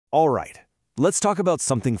All right, let's talk about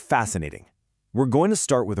something fascinating. We're going to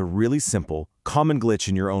start with a really simple, common glitch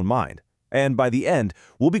in your own mind, and by the end,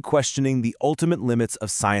 we'll be questioning the ultimate limits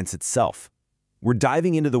of science itself. We're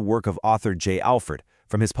diving into the work of author Alfred,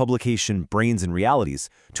 from his publication Brains and Realities,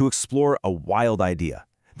 to explore a wild idea,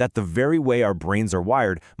 that the very way our brains are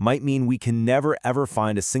wired might mean we can never ever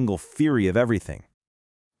find a single theory of everything.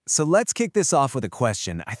 So let's kick this off with a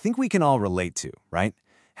question I think we can all relate to, right?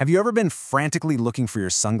 Have you ever been frantically looking for your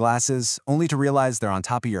sunglasses, only to realize they're on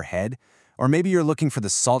top of your head? Or maybe you're looking for the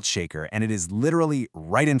salt shaker and it is literally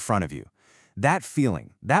right in front of you. That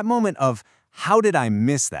feeling, that moment of, how did I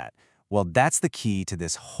miss that? Well, that's the key to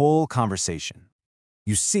this whole conversation.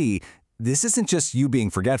 You see, this isn't just you being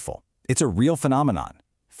forgetful. It's a real phenomenon,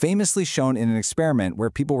 famously shown in an experiment where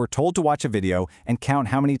people were told to watch a video and count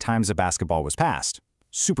how many times a basketball was passed.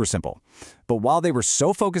 Super simple. But while they were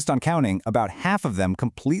so focused on counting, about half of them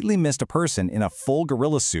completely missed a person in a full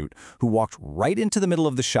gorilla suit who walked right into the middle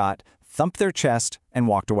of the shot, thumped their chest, and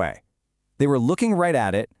walked away. They were looking right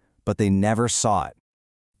at it, but they never saw it.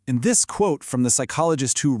 And this quote from the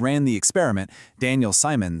psychologist who ran the experiment, Daniel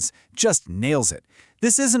Simons, just nails it.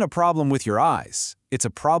 This isn't a problem with your eyes. It's a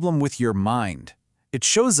problem with your mind. It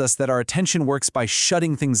shows us that our attention works by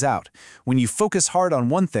shutting things out. When you focus hard on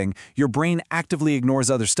one thing, your brain actively ignores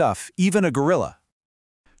other stuff, even a gorilla.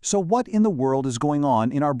 So what in the world is going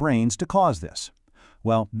on in our brains to cause this?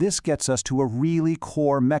 Well, this gets us to a really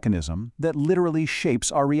core mechanism that literally shapes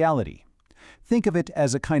our reality. Think of it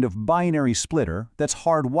as a kind of binary splitter that's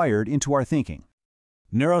hardwired into our thinking.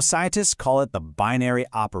 Neuroscientists call it the binary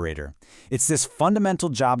operator. It's this fundamental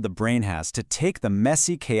job the brain has to take the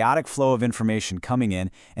messy, chaotic flow of information coming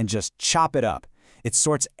in and just chop it up. It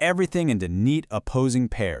sorts everything into neat, opposing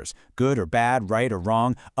pairs, good or bad, right or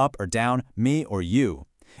wrong, up or down, me or you.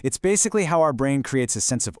 It's basically how our brain creates a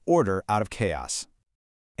sense of order out of chaos.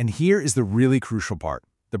 And here is the really crucial part.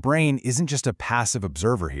 The brain isn't just a passive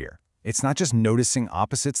observer here. It's not just noticing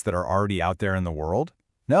opposites that are already out there in the world.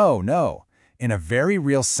 No. In a very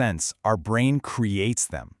real sense, our brain creates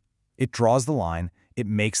them. It draws the line, it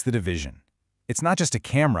makes the division. It's not just a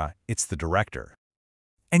camera, it's the director.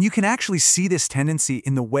 And you can actually see this tendency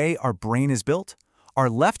in the way our brain is built. Our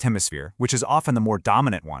left hemisphere, which is often the more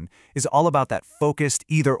dominant one, is all about that focused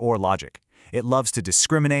either-or logic. It loves to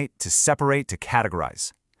discriminate, to separate, to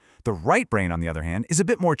categorize. The right brain, on the other hand, is a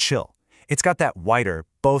bit more chill. It's got that wider,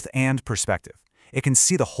 both-and perspective. It can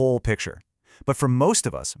see the whole picture. But for most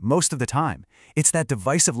of us, most of the time, it's that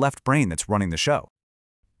divisive left brain that's running the show.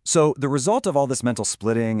 So the result of all this mental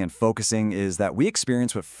splitting and focusing is that we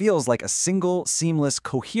experience what feels like a single, seamless,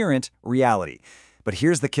 coherent reality. But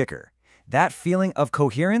here's the kicker. That feeling of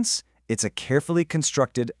coherence, it's a carefully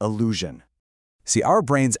constructed illusion. See, our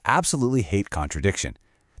brains absolutely hate contradiction.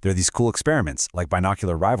 There are these cool experiments, like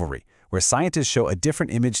binocular rivalry, where scientists show a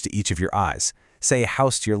different image to each of your eyes, say a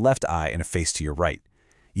house to your left eye and a face to your right.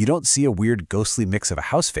 You don't see a weird ghostly mix of a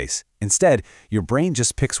house face. Instead, your brain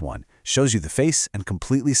just picks one, shows you the face, and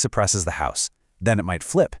completely suppresses the house. Then it might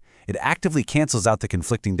flip. It actively cancels out the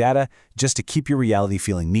conflicting data just to keep your reality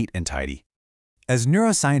feeling neat and tidy. As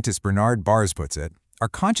neuroscientist Bernard Bars puts it, our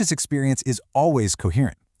conscious experience is always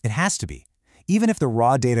coherent. It has to be. Even if the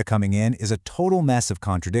raw data coming in is a total mess of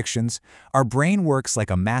contradictions, our brain works like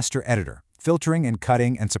a master editor, filtering and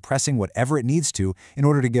cutting and suppressing whatever it needs to in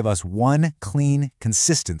order to give us one clean,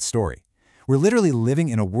 consistent story. We're literally living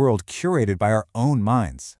in a world curated by our own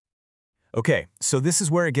minds. Okay, so this is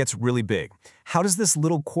where it gets really big. How does this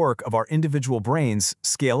little quirk of our individual brains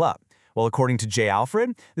scale up? Well, according to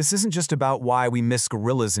Alfred, this isn't just about why we miss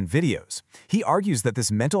gorillas in videos. He argues that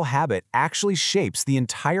this mental habit actually shapes the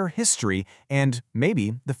entire history and,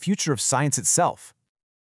 maybe, the future of science itself.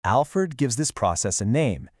 Alfred gives this process a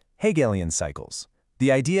name: Hegelian cycles.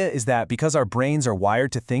 The idea is that because our brains are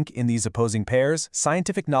wired to think in these opposing pairs,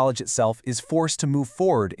 scientific knowledge itself is forced to move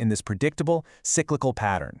forward in this predictable, cyclical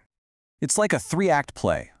pattern. It's like a three-act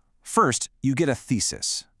play. First, you get a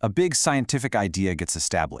thesis. A big scientific idea gets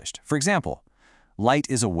established. For example, light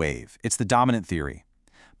is a wave. It's the dominant theory.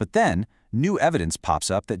 But then, new evidence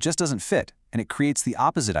pops up that just doesn't fit, and it creates the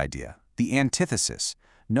opposite idea, the antithesis.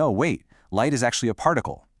 No, wait, light is actually a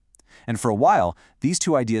particle. And for a while, these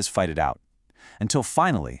two ideas fight it out. Until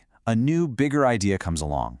finally, a new, bigger idea comes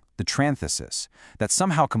along, the tranthesis, that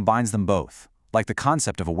somehow combines them both, like the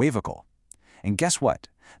concept of a wavicle. And guess what?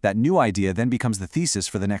 That new idea then becomes the thesis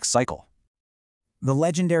for the next cycle. The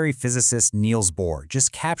legendary physicist Niels Bohr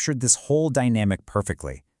just captured this whole dynamic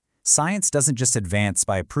perfectly. Science doesn't just advance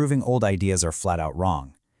by proving old ideas are flat out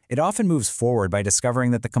wrong. It often moves forward by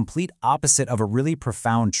discovering that the complete opposite of a really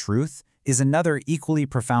profound truth is another equally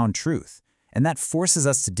profound truth. and that forces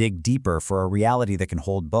us to dig deeper for a reality that can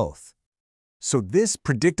hold both. So this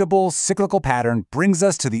predictable, cyclical pattern brings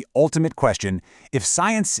us to the ultimate question. If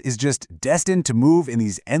science is just destined to move in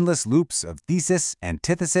these endless loops of thesis,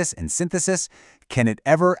 antithesis, and synthesis, can it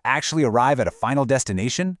ever actually arrive at a final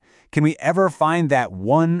destination? Can we ever find that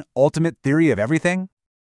one ultimate theory of everything?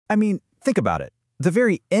 I mean, think about it. The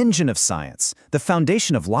very engine of science, the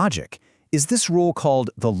foundation of logic, is this rule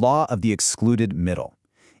called the law of the excluded middle.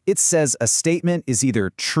 It says a statement is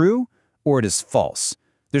either true or it is false.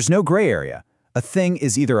 There's no gray area. A thing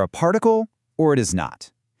is either a particle or it is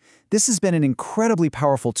not. This has been an incredibly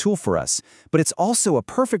powerful tool for us, but it's also a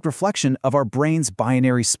perfect reflection of our brain's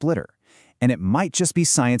binary splitter, and it might just be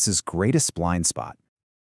science's greatest blind spot.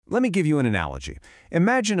 Let me give you an analogy.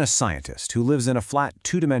 Imagine a scientist who lives in a flat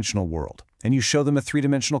two-dimensional world, and you show them a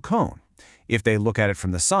three-dimensional cone. If they look at it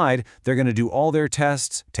from the side, they're going to do all their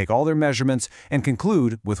tests, take all their measurements, and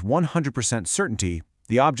conclude with 100% certainty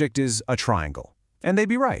the object is a triangle. And they'd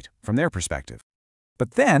be right, from their perspective.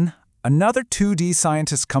 But then, another 2D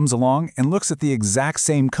scientist comes along and looks at the exact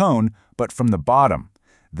same cone, but from the bottom.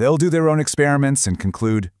 They'll do their own experiments and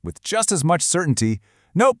conclude, with just as much certainty,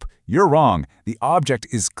 nope, you're wrong, the object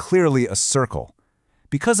is clearly a circle.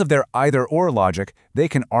 Because of their either-or logic, they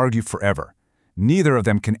can argue forever. Neither of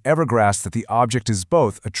them can ever grasp that the object is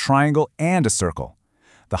both a triangle and a circle.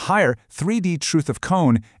 The higher, 3D truth of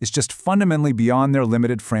cone is just fundamentally beyond their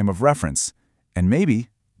limited frame of reference. And maybe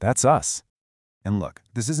that's us. And look,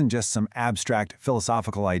 this isn't just some abstract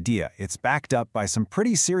philosophical idea. It's backed up by some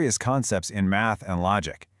pretty serious concepts in math and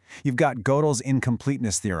logic. You've got Gödel's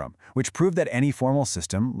incompleteness theorem, which proved that any formal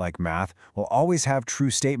system, like math, will always have true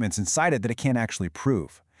statements inside it that it can't actually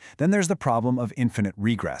prove. Then there's the problem of infinite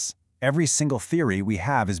regress. Every single theory we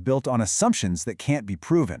have is built on assumptions that can't be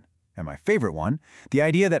proven. And my favorite one, the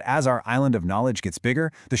idea that as our island of knowledge gets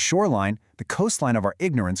bigger, the shoreline, the coastline of our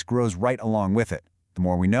ignorance grows right along with it. The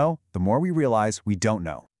more we know, the more we realize we don't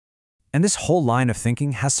know. And this whole line of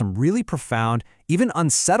thinking has some really profound, even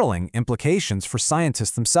unsettling implications for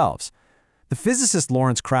scientists themselves. The physicist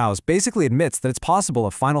Lawrence Krauss basically admits that it's possible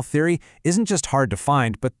a final theory isn't just hard to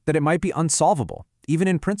find, but that it might be unsolvable, even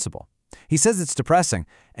in principle. He says it's depressing,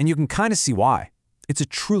 and you can kind of see why. It's a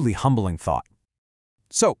truly humbling thought.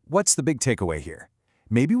 So, what's the big takeaway here?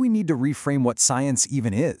 Maybe we need to reframe what science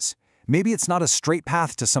even is. Maybe it's not a straight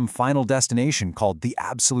path to some final destination called the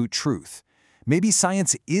absolute truth. Maybe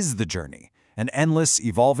science is the journey, an endless,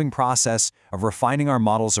 evolving process of refining our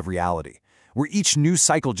models of reality, where each new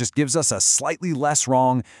cycle just gives us a slightly less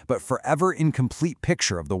wrong, but forever incomplete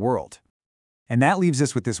picture of the world. And that leaves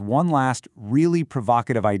us with this one last, really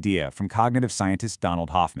provocative idea from cognitive scientist Donald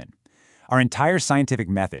Hoffman. Our entire scientific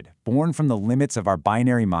method, born from the limits of our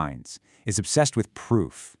binary minds, is obsessed with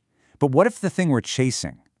proof. But what if the thing we're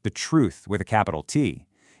chasing, the truth with a capital T,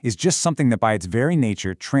 is just something that by its very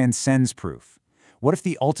nature transcends proof? What if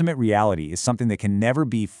the ultimate reality is something that can never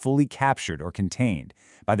be fully captured or contained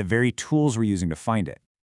by the very tools we're using to find it?